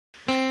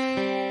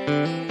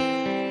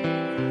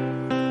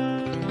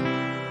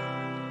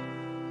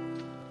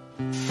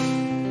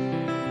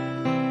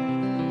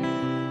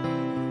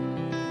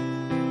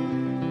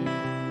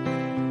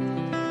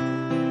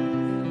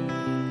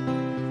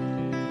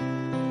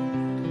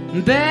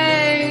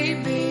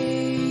Baby,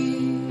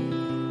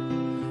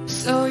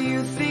 so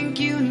you think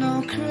you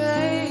know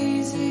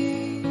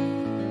crazy?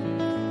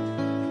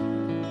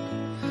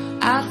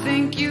 I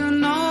think you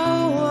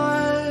know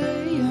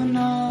what you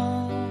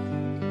know,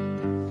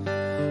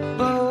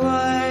 but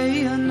what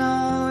you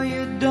know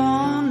you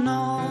don't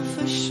know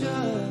for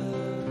sure.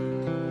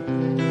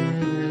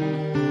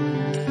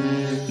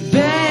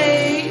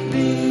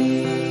 Baby,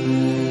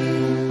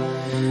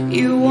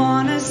 you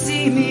wanna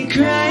see me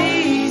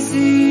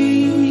crazy,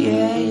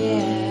 yeah,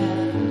 yeah.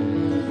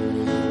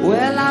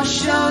 Well, I'll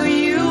show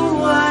you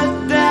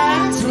what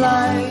that's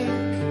like,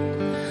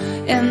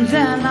 and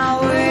then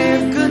I'll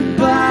wave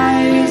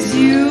goodbye as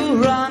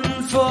you run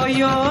for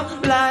your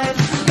life.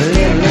 A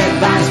little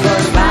advice for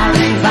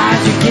aspiring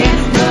fires you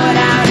can't put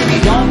out if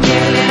you don't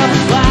get a little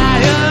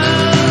fire.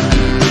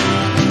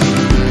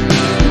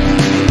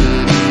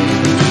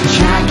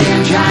 Try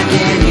again,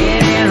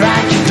 get it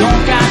right. You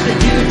don't got the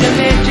due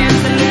diligence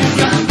to lose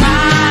your mind.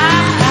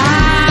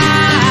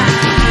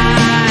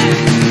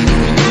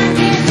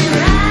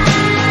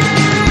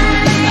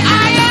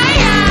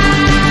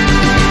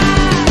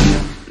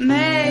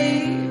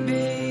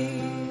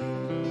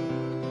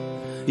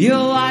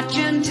 You're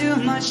watching too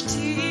much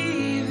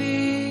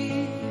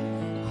TV,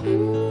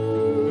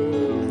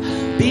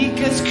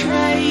 because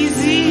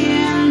crazy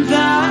in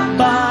the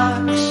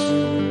box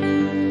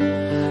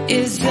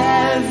is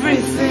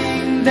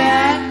everything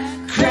that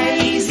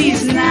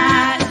crazy's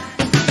not.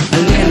 A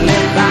little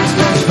advice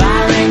for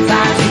aspiring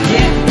fires you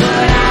can't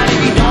put out if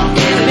you don't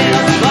get a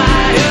little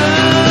fire.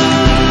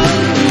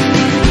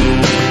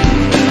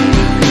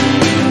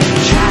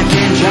 Try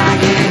again,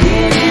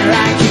 get it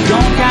right. You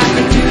don't got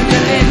the due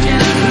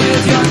diligence.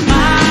 Your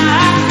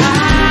mind.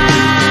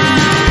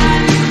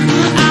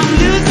 I'm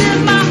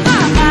losing my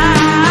mind.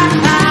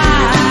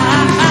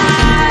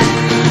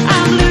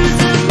 I'm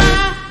losing my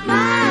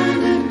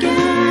mind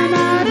again.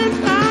 I'd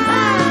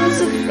advise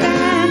a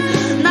friend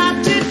not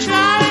to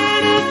try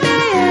it if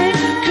they ain't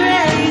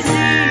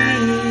crazy.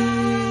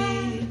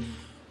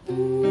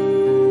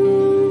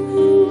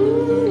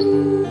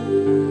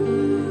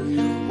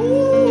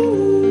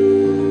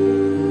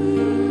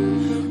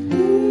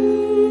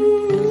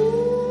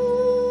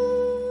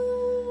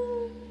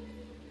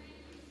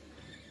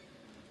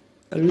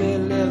 A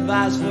little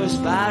advice for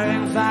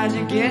aspiring fires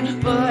you get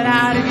put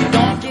out if you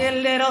don't get a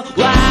little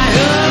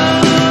wider.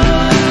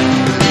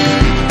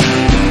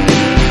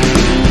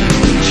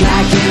 Try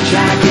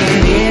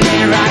again, it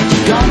ain't right.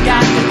 You don't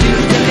got the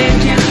due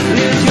diligence,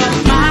 lose your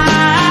mind.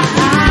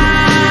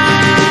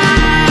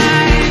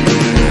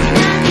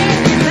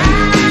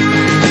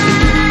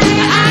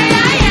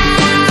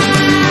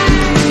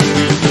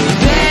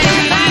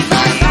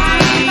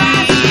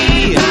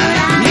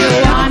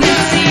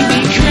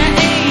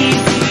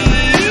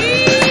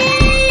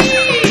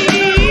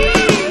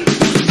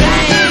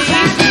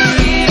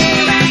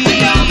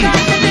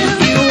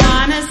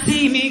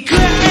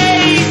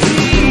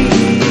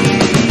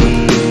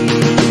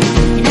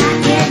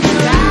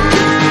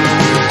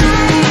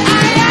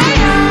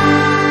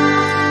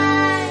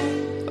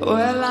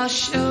 Well, I'll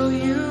show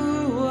you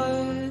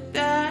what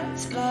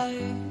that's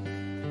like,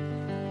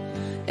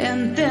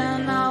 and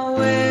then I'll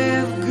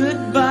wave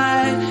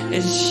goodbye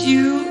as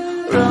you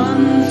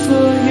run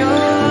for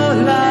your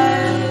life.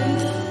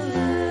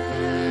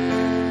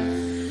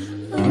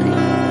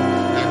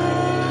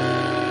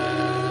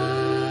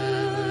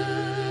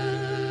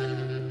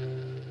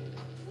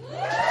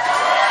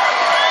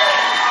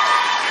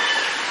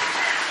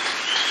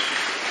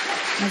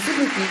 Merci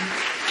beaucoup.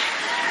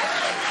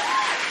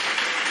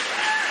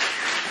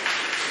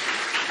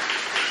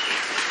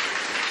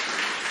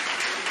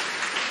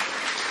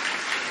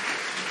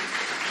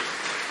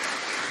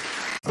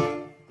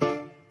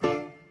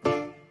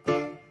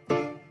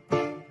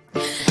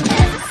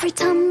 Every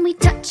time we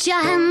touch,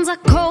 your hands are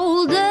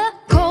colder,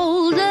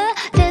 colder.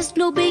 There's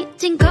no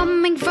beating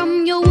coming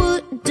from your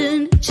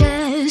wooden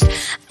chest.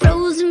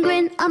 Frozen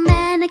grin, a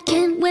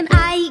mannequin. When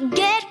I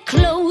get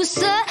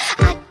closer,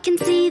 I can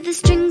see the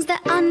strings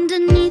that are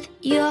underneath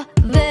your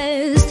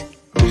vest.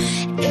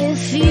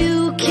 If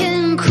you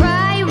can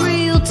cry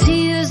real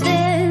tears,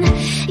 then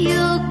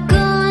you're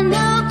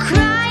gonna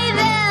cry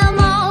them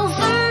all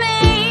for me.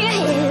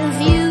 If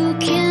you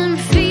can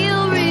feel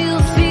real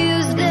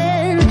fears,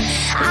 then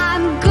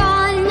I'm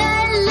gonna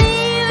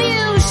leave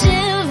you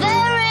shivering.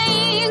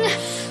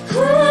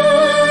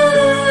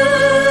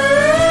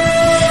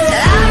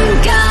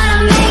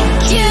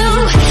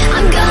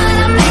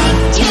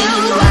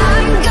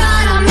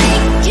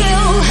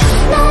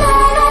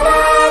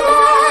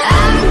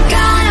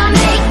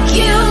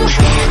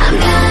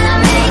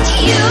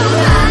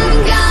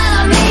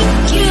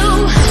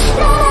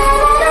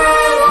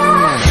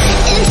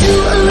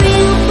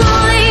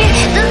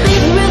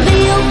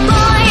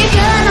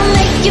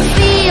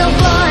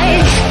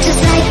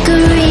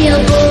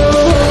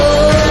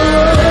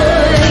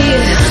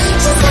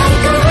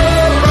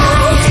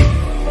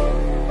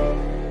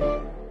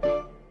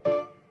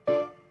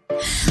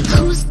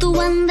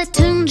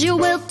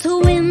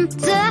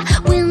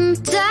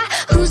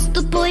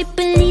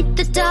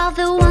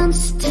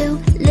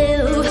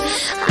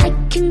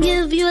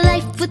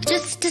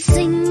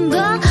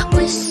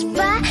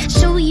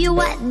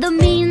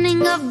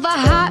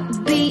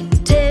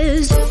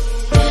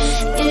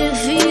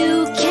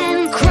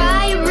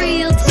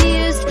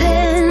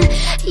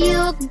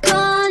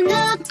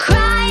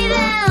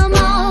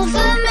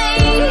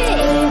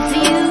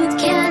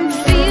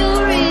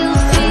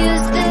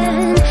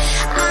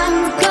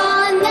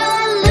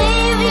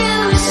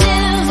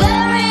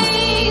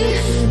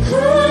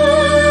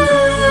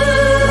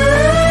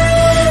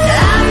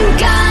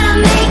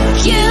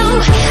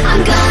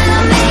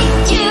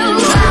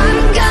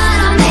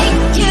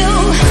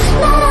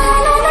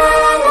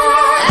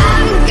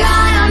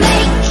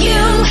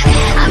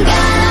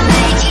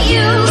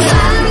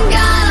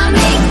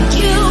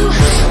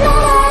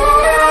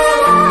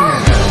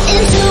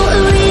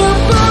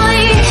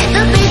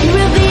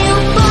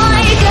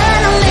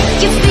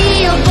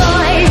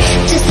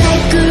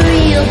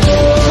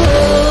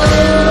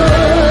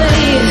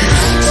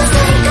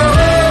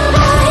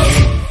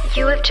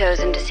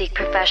 chosen to seek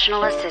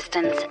professional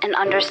assistance in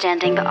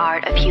understanding the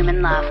art of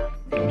human love.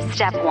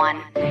 Step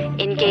 1.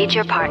 Engage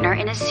your partner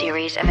in a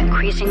series of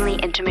increasingly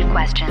intimate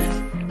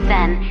questions.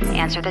 Then,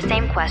 answer the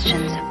same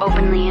questions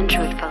openly and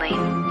truthfully.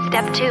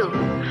 Step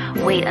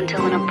 2. Wait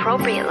until an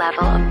appropriate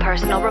level of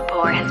personal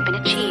rapport has been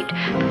achieved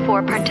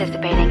before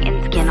participating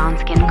in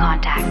skin-on-skin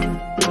contact.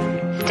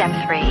 Step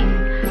 3.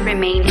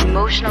 Remain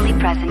emotionally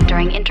present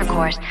during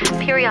intercourse,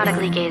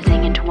 periodically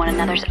gazing into one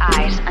another's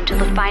eyes until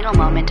the final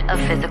moment of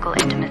physical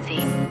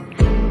intimacy.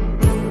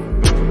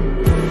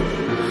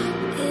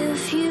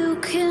 If you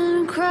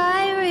can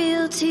cry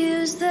real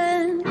tears,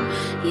 then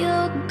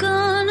you're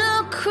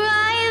gonna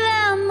cry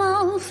them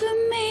all for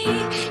me.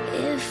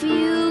 If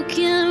you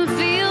can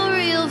feel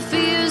real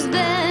fears,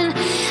 then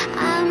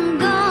I'm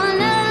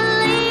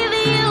gonna leave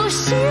you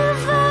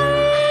shivering.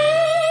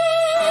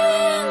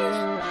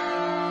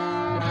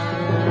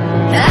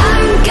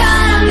 I'm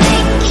gonna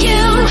make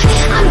you,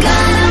 I'm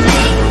gonna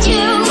make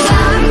you,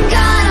 I'm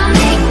gonna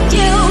make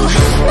you,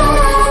 la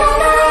la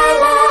la la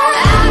la.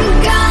 I'm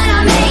gonna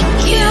make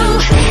you,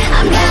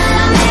 I'm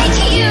gonna make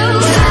you,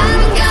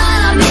 I'm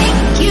gonna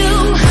make you,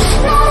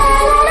 la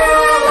la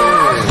la la.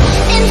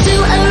 Into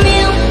a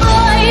real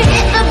boy,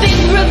 the big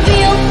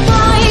reveal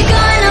boy,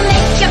 gonna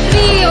make you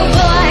feel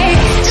boy,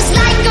 just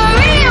like a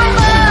real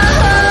boy,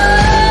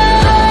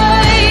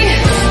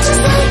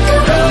 just like a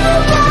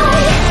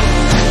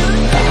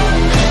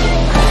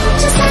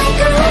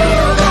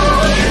real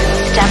boy.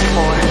 Step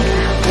 4.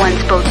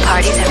 Once both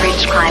parties have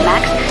reached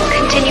climax,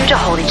 continue to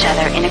hold each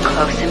other in a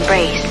close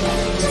embrace.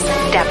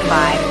 Step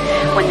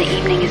 5. When the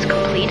evening is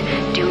complete,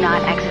 do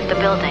not exit the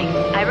building.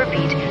 I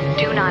repeat,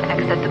 do not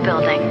exit the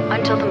building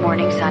until the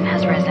morning sun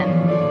has risen.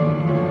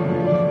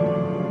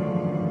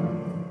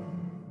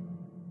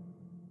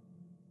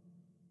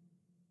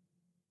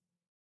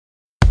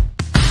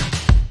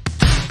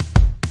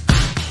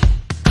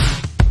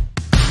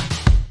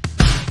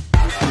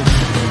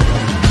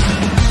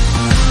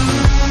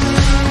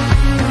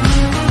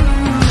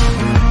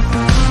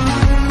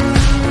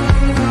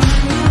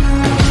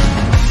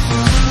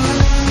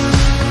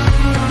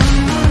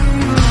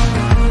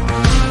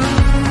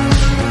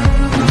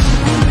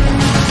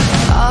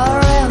 Our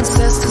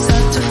ancestors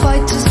had to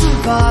fight to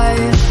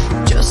survive,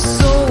 just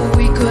so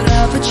we could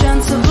have a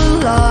chance of a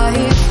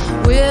life.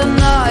 We're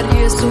not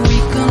here so we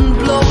can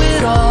blow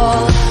it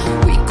all.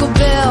 We could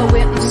bear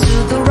witness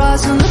to the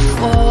rise and the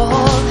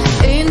fall.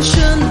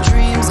 Ancient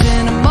dreams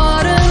in a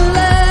modern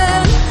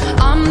land.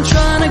 I'm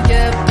trying to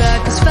get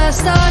back as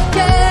fast I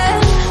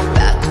can.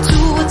 Back to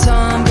a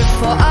time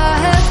before I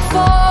had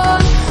fun.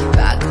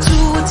 Back to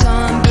a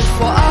time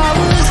before I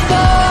was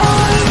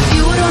born.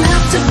 You don't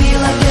have to be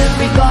like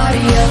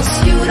everybody else.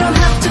 You don't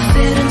have to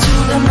fit into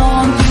the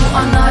norm. You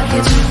are not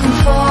here to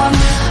conform.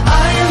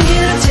 I am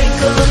here to take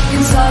a look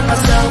inside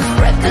myself.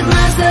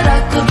 Recognize that I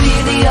could be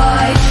the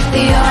eye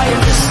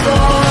of the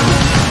storm.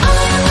 I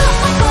am not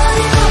my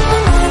body, not my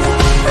mind, not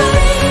my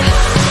brain,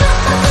 not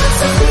my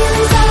thoughts and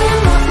feelings. I am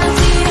not my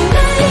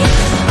DNA.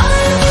 I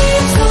am the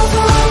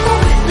observer, I'm a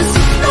witness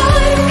of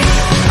life.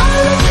 I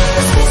live in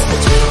the space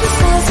between the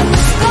stars and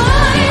the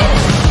sky.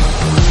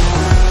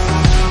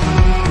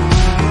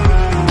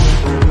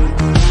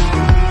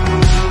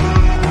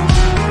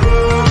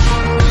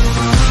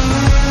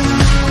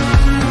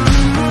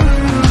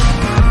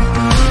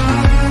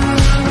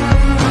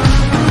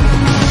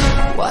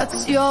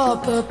 What's your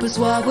purpose?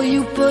 Why were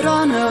you put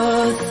on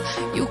earth?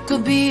 You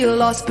could be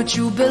lost, but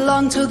you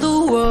belong to the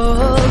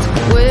world.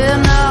 We're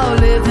now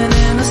living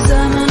in a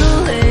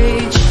seminal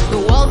age. The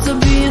walls are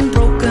being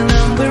broken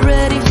and we're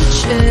ready for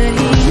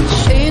change.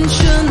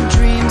 Ancient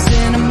dreams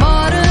in a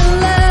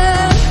modern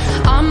land.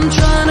 I'm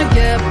trying to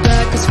get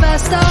back as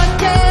fast I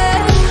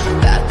can.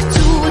 Back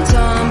to a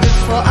time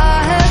before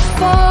I had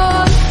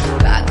fun.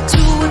 Back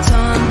to a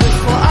time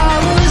before I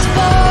was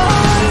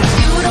born.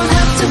 You don't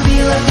have to be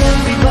like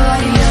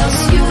everybody else.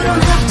 You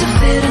don't have to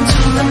fit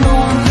into the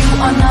norm. You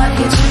are not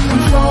here to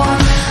conform.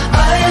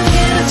 I am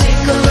here to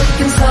take a look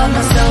inside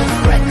myself.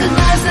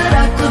 Recognize that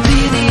I could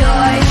be the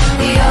eye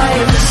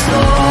of the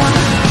storm.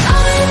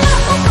 I am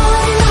not my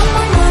body, not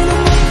my mind,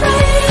 not my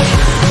brain,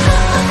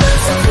 not my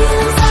thoughts and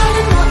feelings. I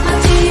am not my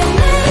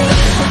DNA.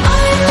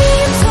 I am the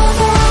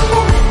observer, I'm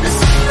a witness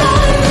of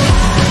life.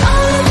 I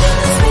live in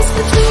the space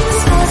between the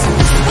stars and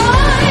the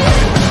sky.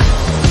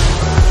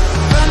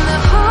 From the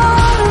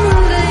heart of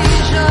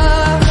Malaysia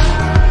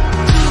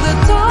to the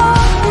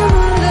top of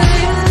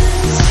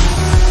Himalayas,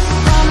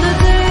 from the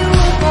day we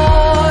were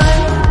born,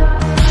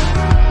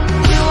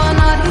 you are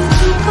not here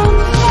to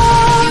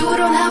conform. You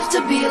don't have to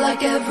be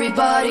like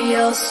everybody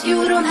else.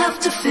 You don't have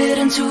to fit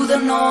into the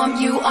norm.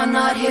 You are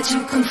not here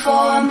to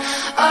conform.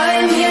 I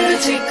am here to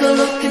take a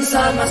look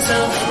inside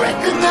myself.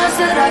 Recognize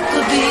that I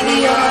could be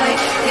the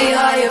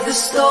eye of the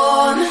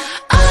storm.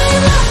 I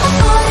am not my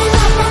body,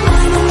 not my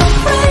mind, not my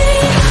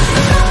brain,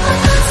 not my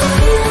thoughts and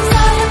feelings.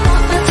 I am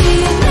not my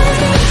DNA.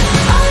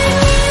 I am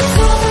the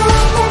observer,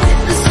 I'm a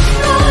witness of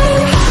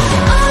life.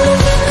 I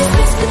live in the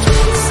space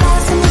between the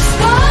stars and the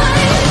sky.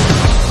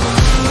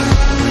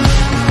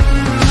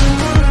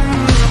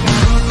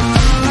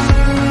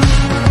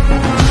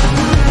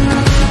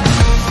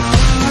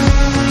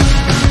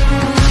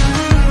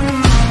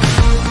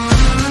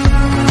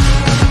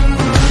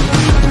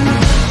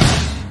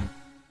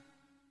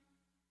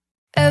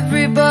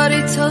 Everybody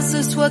tells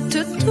us what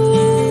to do.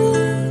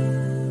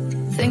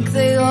 Think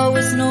they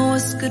always know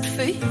what's good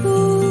for you.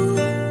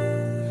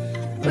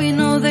 We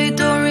know they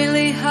don't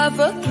really have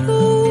a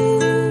clue.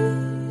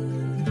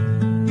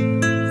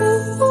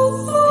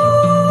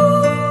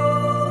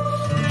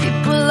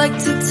 People like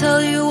to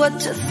tell you what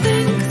to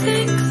think.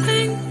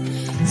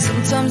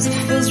 Sometimes it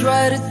feels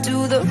right to do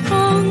the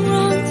wrong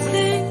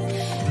thing.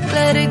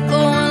 Let it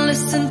go and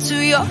listen to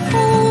your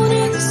own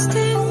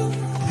instincts.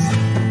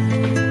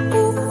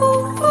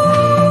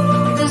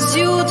 Cause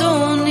you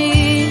don't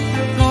need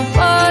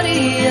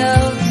nobody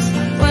else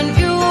when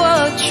you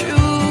are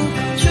true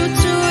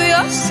to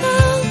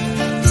yourself.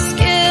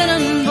 Skin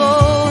and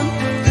bone,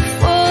 you're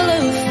full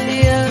of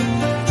fear,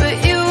 but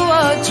you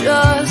are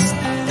just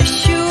a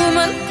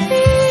human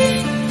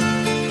being.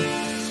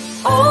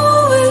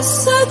 Always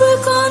said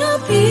we're gonna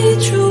be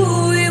true.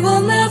 We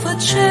will never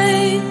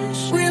change.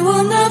 We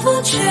will never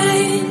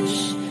change.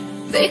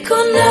 They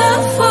could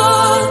never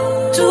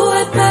do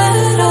it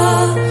better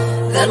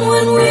than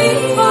when we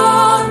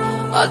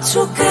are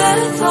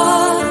together.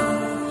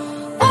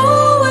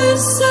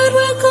 Always said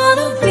we're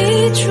gonna be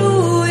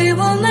true. We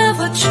will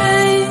never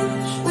change.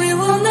 We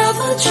will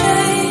never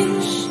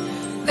change.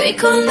 They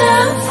could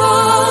never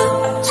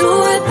do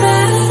it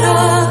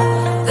better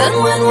than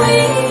when we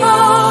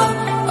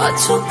are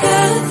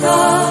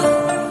together.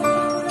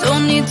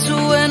 Don't need to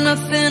wear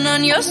nothing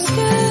on your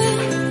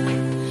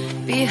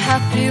skin. Be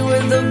happy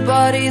with the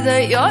body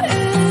that you're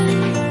in.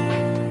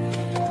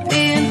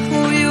 Being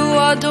who you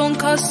are don't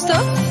cost a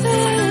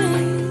thing.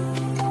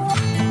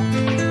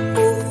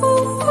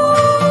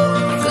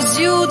 Cause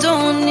you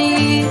don't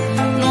need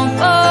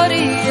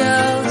nobody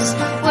else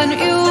when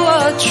you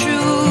are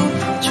true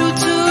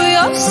to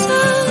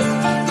yourself.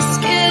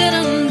 Skin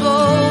and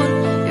bone,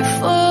 you're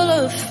full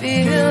of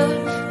fear,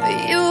 but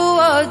you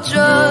are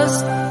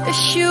just a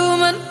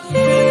human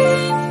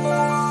being.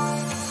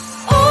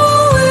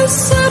 Always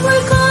said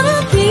we're gonna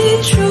be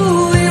true.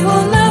 We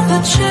will never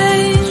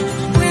change.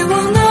 We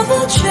will never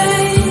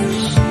change.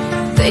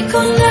 They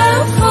could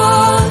never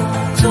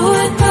do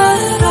it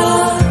better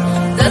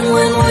than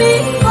when we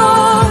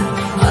are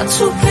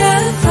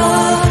together.